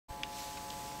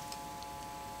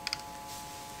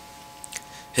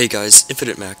Hey guys,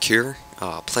 Infinite Mac here,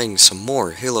 playing some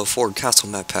more Halo 4 Castle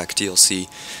Map Pack DLC.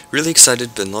 Really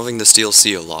excited, been loving this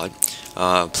DLC a lot.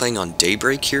 Playing on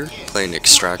Daybreak here, playing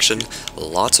Extraction.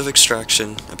 Lots of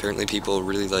Extraction. Apparently people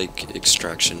really like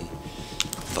Extraction.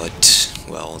 But,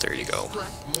 well, there you go.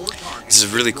 This is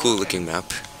a really cool looking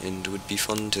map, and it would be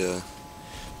fun to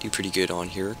do pretty good on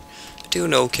here.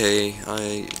 Doing okay.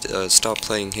 I stopped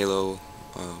playing Halo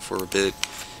for a bit,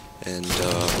 and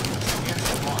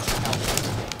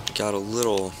got a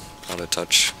little out of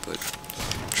touch, but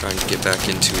trying to get back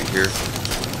into it here.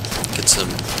 Get some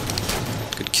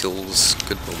good kills,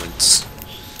 good moments,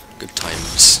 good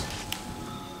times.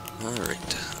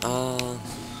 Alright,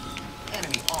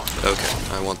 okay,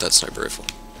 I want that sniper rifle.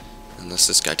 Unless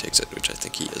this guy takes it, which I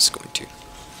think he is going to.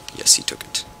 Yes, he took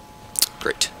it.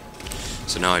 Great.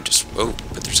 So now I just... oh,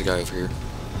 but there's a guy over here.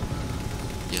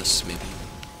 Yes, maybe.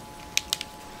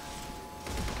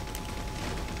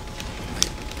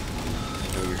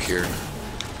 Here.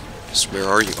 Just, where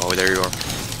are you? Oh, there you are.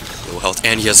 Low health.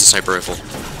 And he has a sniper rifle.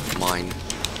 Mine.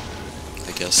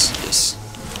 I guess. Yes.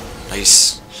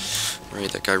 Nice.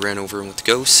 Alright, that guy ran over him with the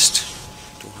ghost.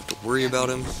 Don't have to worry about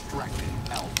him.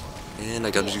 And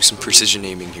I gotta do some precision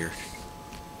aiming here.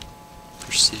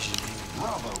 Precision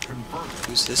aiming.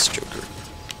 Who's this joker?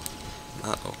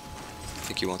 Uh-oh. I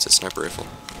think he wants a sniper rifle.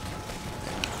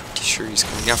 Pretty sure he's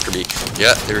coming after me.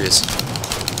 Yeah, there he is.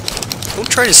 Don't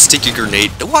try to stick a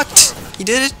grenade. What? He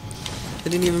did it? I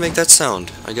didn't even make that sound.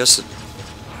 I guess it...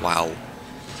 wow.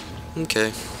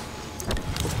 Okay.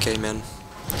 Okay, man.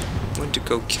 I'm going to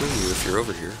go kill you if you're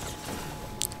over here.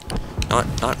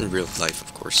 Not in real life,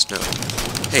 of course. No.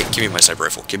 Hey, give me my sniper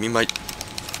rifle. Give me my...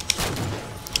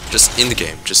 just in the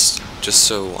game. Just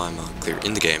so I'm clear.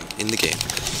 In the game. In the game.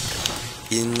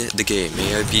 In the game.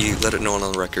 May I be let it known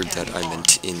on the record that I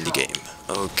meant in the game.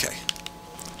 Okay.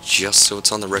 Just so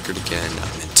it's on the record again, I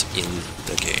meant in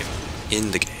the game. In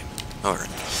the game. Alright.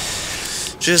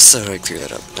 Just so I clear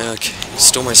that up. Okay, he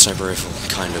stole my sniper rifle,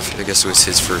 kind of. I guess it was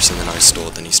his first, and then I stole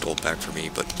it, then he stole it back from me,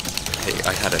 but hey,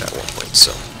 I had it at one point,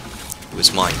 so it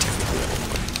was mine, technically, at one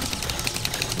point.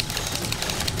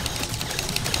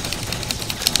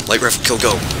 Light rifle kill,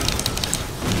 go!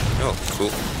 Oh,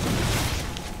 cool.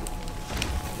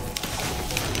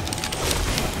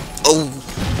 Oh,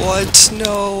 what?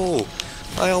 No!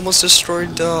 I almost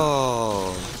destroyed...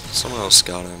 oh, someone else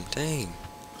got him. Dang.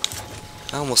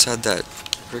 I almost had that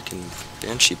freaking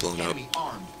Banshee blown up.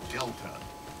 Armed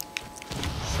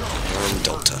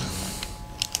Delta.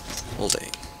 Well,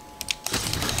 dang.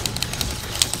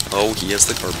 Oh, he has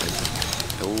the carbine.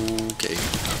 Okay.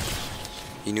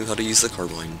 He knew how to use the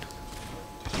carbine.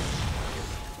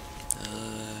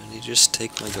 Did he just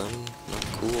take my gun? Not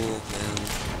cool, man.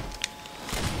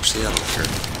 Actually, I don't care.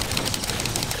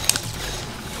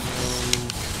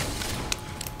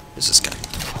 Who's this guy?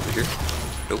 Over here?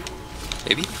 Nope.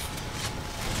 Maybe?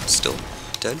 Still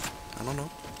dead? I don't know.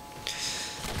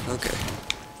 Okay.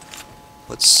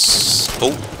 Let's...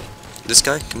 oh! This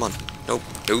guy? Come on. Nope.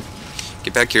 Nope.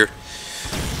 Get back here.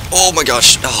 Oh my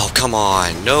gosh! Oh, come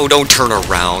on! No, don't turn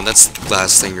around! That's the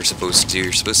last thing you're supposed to do.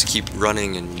 You're supposed to keep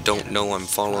running and you don't know I'm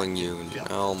following you. And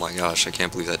oh my gosh, I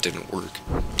can't believe that didn't work.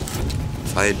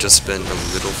 If I had just been a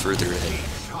little further ahead.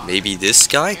 Maybe this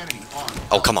guy?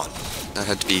 Oh, come on. That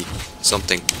had to be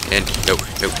something. And no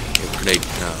grenade.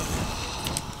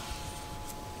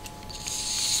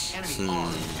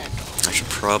 I should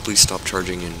probably stop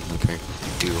charging and okay,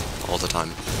 do all the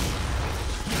time.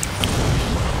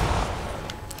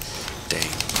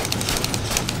 Dang.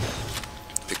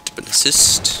 Picked up an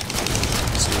assist.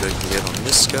 See what I can get on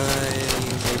this guy.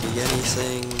 Maybe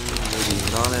anything. Maybe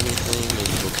not anything.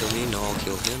 Maybe he'll kill me. No, I'll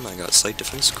kill him. I got sight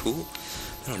defense. Cool.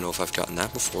 I don't know if I've gotten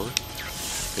that before.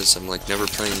 Because I'm like never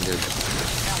playing the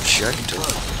objective.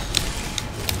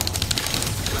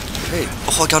 Hey,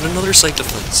 oh, I got another sight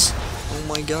defense. Oh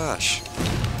my gosh.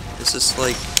 This is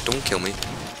like, don't kill me.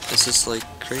 This is like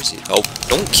crazy. Oh,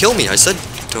 don't kill me. I said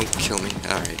don't kill me.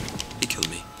 Alright, he killed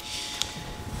me.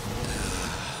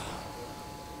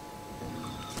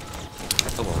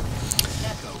 Oh well.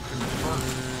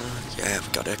 Yeah, we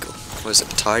got Echo. What is it,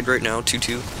 tied right now?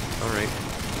 2-2? Alright.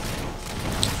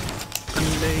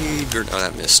 Grenade! Oh,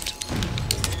 that missed.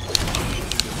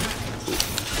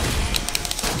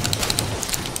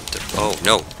 Oh,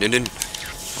 no. No.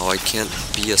 Oh, I can't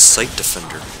be a sight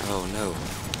defender. Oh, no.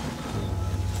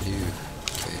 Ew.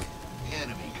 Okay.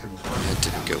 That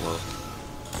didn't go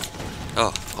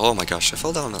well. Oh my gosh. I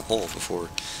fell down that hole before,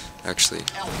 actually.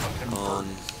 I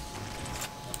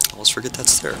always forget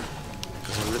that's there.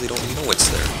 Because I really don't know what's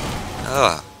there.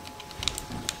 Ah.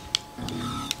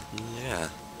 Yeah.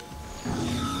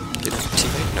 Get a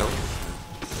teammate? No.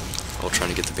 trying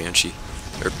to get the Banshee.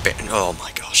 Oh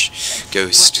my gosh.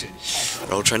 Ghost.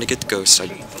 We're all trying to get the Ghost. I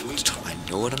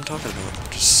know what I'm talking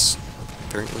about. Just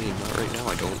apparently not right now,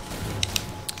 I don't.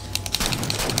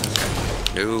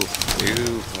 No.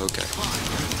 Okay.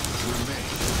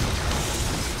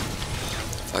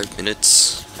 5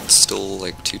 minutes. It's still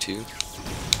like 2-2.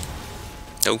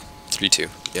 No, 3-2.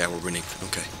 Yeah, we're winning.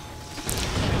 Okay.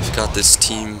 We've got this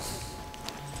team.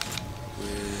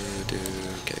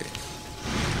 Okay.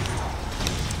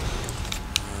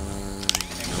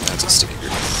 No, that's a sticky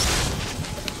group.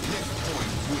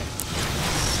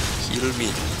 Heal me.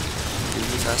 Heal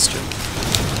me faster.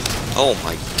 Oh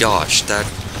my gosh, that...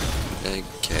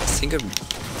 Okay, I think I'm...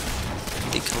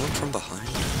 Are they coming from behind?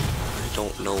 I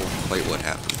don't know quite what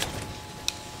happened.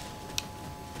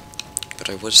 But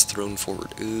I was thrown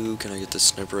forward. Ooh, can I get the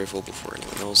sniper rifle before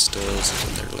anyone else does?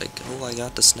 And they're like, oh, I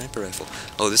got the sniper rifle.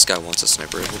 Oh, this guy wants a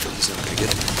sniper rifle, but he's not gonna get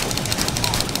it.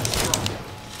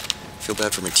 Feel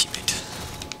bad for my teammate.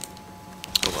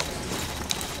 Oh well.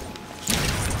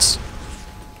 Thanks.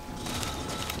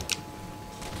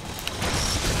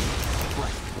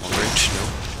 Long range? No.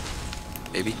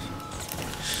 Maybe.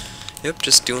 Yep,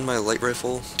 just doing my light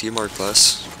rifle DMR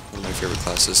class. One of my favorite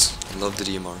classes. I love the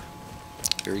DMR.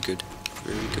 Very good.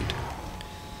 Very good.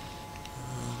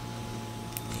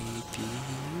 Maybe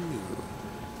you.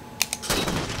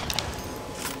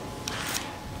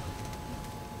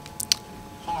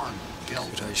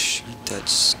 Could I shoot that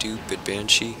stupid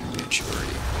Banshee? Banshee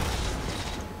already.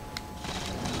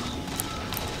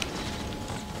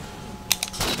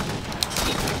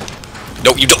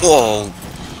 No, you don't. Oh,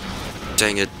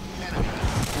 dang it.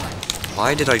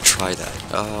 Why did I try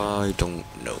that? I don't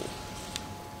know.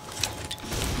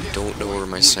 Don't know where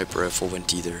my sniper rifle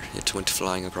went either. It went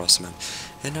flying across the map.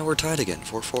 And now we're tied again.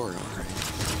 4-4. Alright.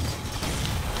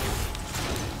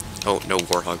 Oh, no,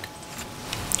 Warhog.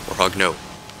 Warhog, no.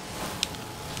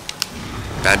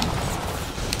 Bad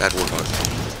Warhog.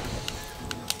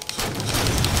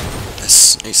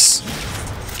 Yes, nice.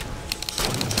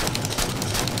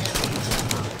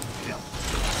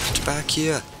 Get back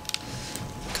here.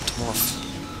 Cut him off.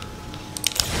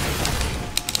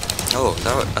 Oh,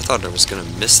 I thought I was gonna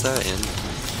miss that and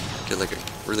get like a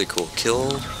really cool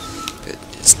kill. But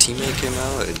his teammate came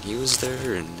out and he was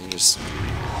there and he just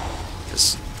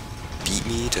beat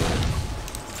me to,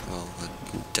 well, a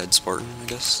dead Spartan, I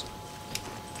guess.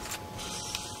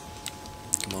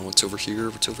 Come on, what's over here?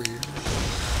 What's over here?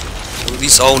 Oh,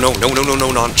 these. Oh no,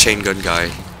 not chain gun guy.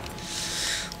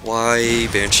 Why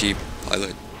Banshee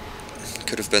pilot?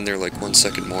 Could have been there like 1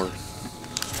 second more.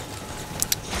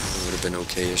 Would have been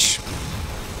okay-ish.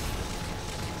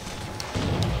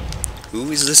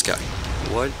 Who is this guy?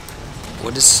 What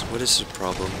is the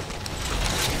problem?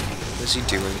 What is he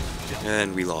doing?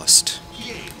 And we lost.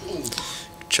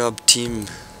 Good job, team.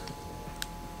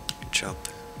 Good job.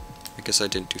 I guess I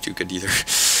didn't do too good either.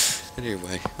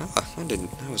 Anyway,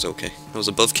 that was okay. I was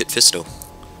above Kit Fisto.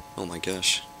 Oh my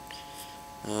gosh.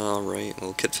 Alright,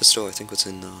 well, Kit Fisto I think was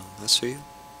in last video?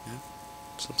 Yeah?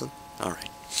 Something? Alright.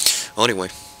 Well, anyway.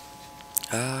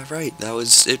 Right, that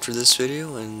was it for this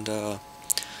video, and,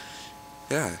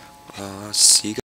 yeah, see you guys.